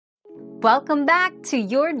Welcome back to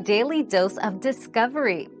your daily dose of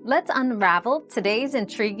discovery. Let's unravel today's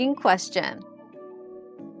intriguing question.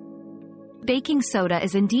 Baking soda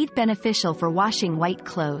is indeed beneficial for washing white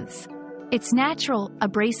clothes. Its natural,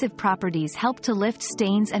 abrasive properties help to lift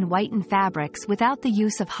stains and whiten fabrics without the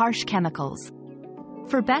use of harsh chemicals.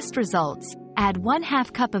 For best results, add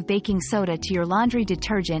 1/2 cup of baking soda to your laundry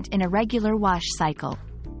detergent in a regular wash cycle.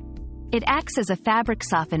 It acts as a fabric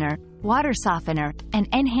softener, water softener, and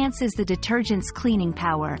enhances the detergent's cleaning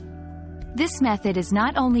power. This method is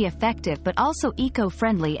not only effective but also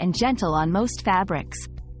eco-friendly and gentle on most fabrics,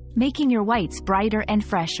 making your whites brighter and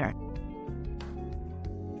fresher.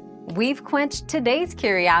 We've quenched today's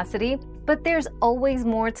curiosity, but there's always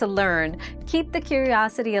more to learn. Keep the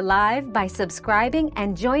curiosity alive by subscribing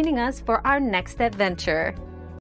and joining us for our next adventure.